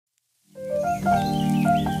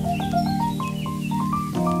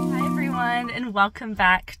and welcome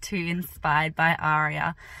back to Inspired by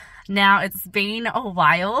Aria. Now, it's been a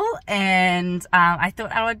while and I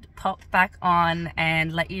thought I would pop back on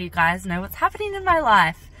and let you guys know what's happening in my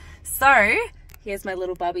life. So, here's my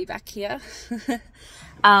little bubby back here.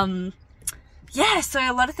 Yeah, so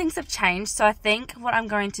a lot of things have changed. So I think what I'm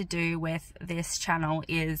going to do with this channel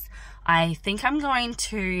is I think I'm going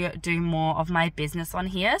to do more of my business on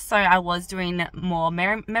here. So I was doing more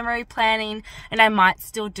memory planning and I might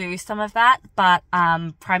still do some of that, but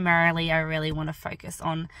primarily I really want to focus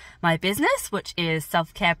on my business, which is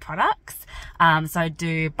self-care products. So I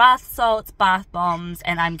do bath salts, bath bombs,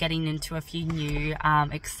 and I'm getting into a few new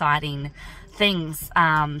exciting things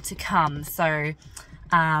to come. So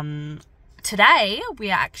today we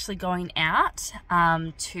are actually going out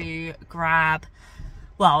to grab,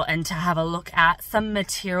 well, and to have a look at some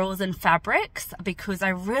materials and fabrics, because I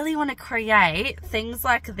really want to create things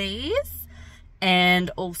like these, and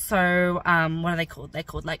also what are they called? They're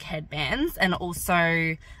called like headbands, and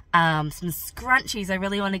also some scrunchies. I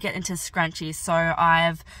really want to get into scrunchies. So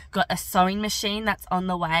I've got a sewing machine that's on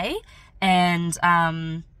the way, and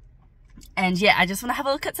yeah, I just want to have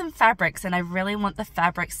a look at some fabrics, and I really want the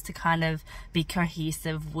fabrics to kind of be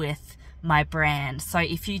cohesive with my brand. So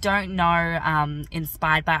if you don't know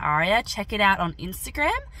Inspired by Aria, check it out on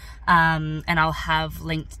Instagram, and I'll have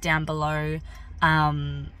linked down below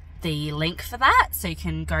the link for that, so you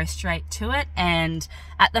can go straight to it. And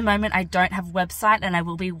at the moment I don't have a website, and I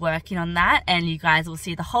will be working on that, and you guys will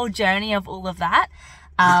see the whole journey of all of that.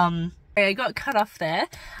 I got cut off there,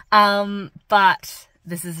 but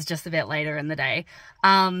this is just a bit later in the day.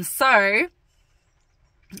 So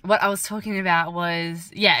what I was talking about was,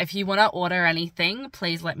 yeah, if you want to order anything,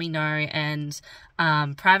 please let me know, and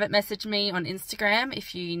private message me on Instagram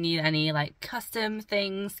if you need any like custom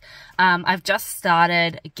things. I've just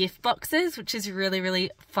started gift boxes, which is really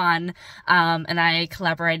fun, and I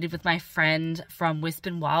collaborated with my friend from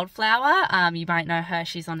Wispen Wildflower. You might know her,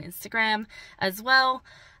 she's on Instagram as well.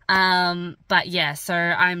 But yeah, so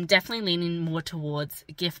I'm definitely leaning more towards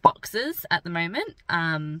gift boxes at the moment.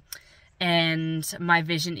 And my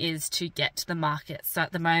vision is to get to the market. So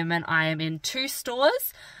at the moment I am in 2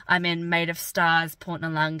 stores. I'm in Made of Stars, Port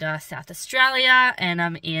Noarlunga, South Australia, and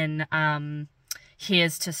I'm in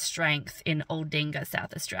Here's to Strength in Aldinga,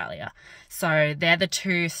 South Australia. So they're the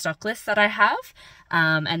 2 stock lists that I have.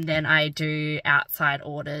 And then I do outside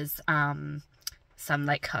orders, some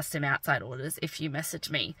like custom outside orders if you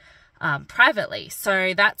message me privately.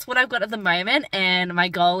 So that's what I've got at the moment, and my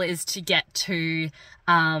goal is to get to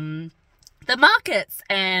the markets,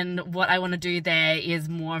 and what I want to do there is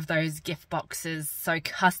more of those gift boxes, so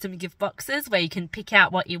custom gift boxes where you can pick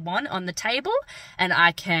out what you want on the table, and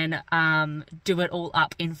I can do it all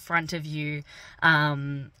up in front of you,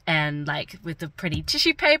 and like with the pretty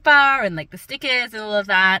tissue paper and like the stickers and all of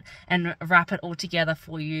that, and wrap it all together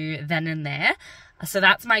for you then and there. So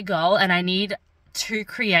that's my goal, and I need to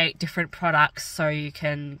create different products so you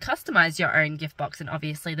can customize your own gift box, and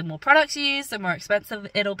obviously the more products you use, the more expensive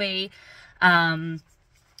it'll be.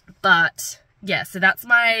 But yeah, so that's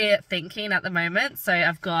my thinking at the moment. So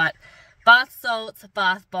I've got bath salts,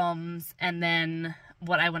 bath bombs, and then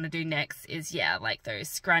what I want to do next is, yeah, like those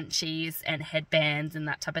scrunchies and headbands and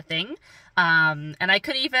that type of thing. And I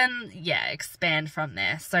could even, yeah, expand from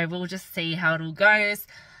there. So we'll just see how it all goes.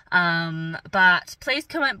 But please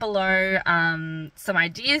comment below some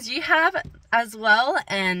ideas you have as well,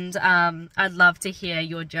 and I'd love to hear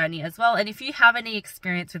your journey as well. And if you have any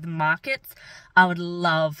experience with markets, I would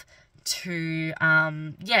love to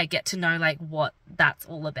yeah, get to know like what that's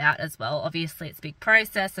all about as well. Obviously it's a big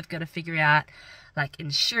process. I've got to figure out like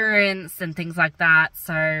insurance and things like that,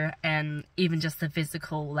 so, and even just the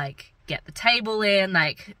physical, like get the table in,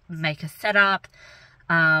 like make a setup.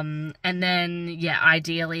 And then, yeah,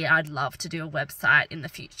 ideally I'd love to do a website in the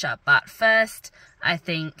future. But first, I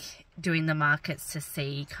think doing the markets to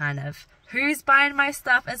see kind of who's buying my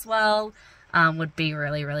stuff as well would be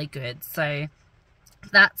really good. So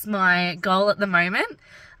that's my goal at the moment.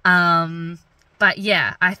 But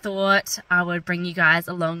yeah, I thought I would bring you guys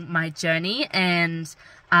along my journey. And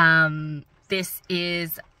this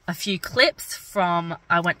is a few clips from,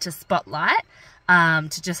 I went to Spotlight.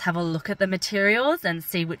 To just have a look at the materials and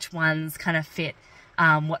see which ones kind of fit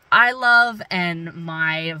what I love and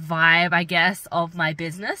my vibe, I guess, of my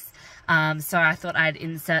business. So I thought I'd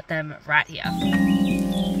insert them right here.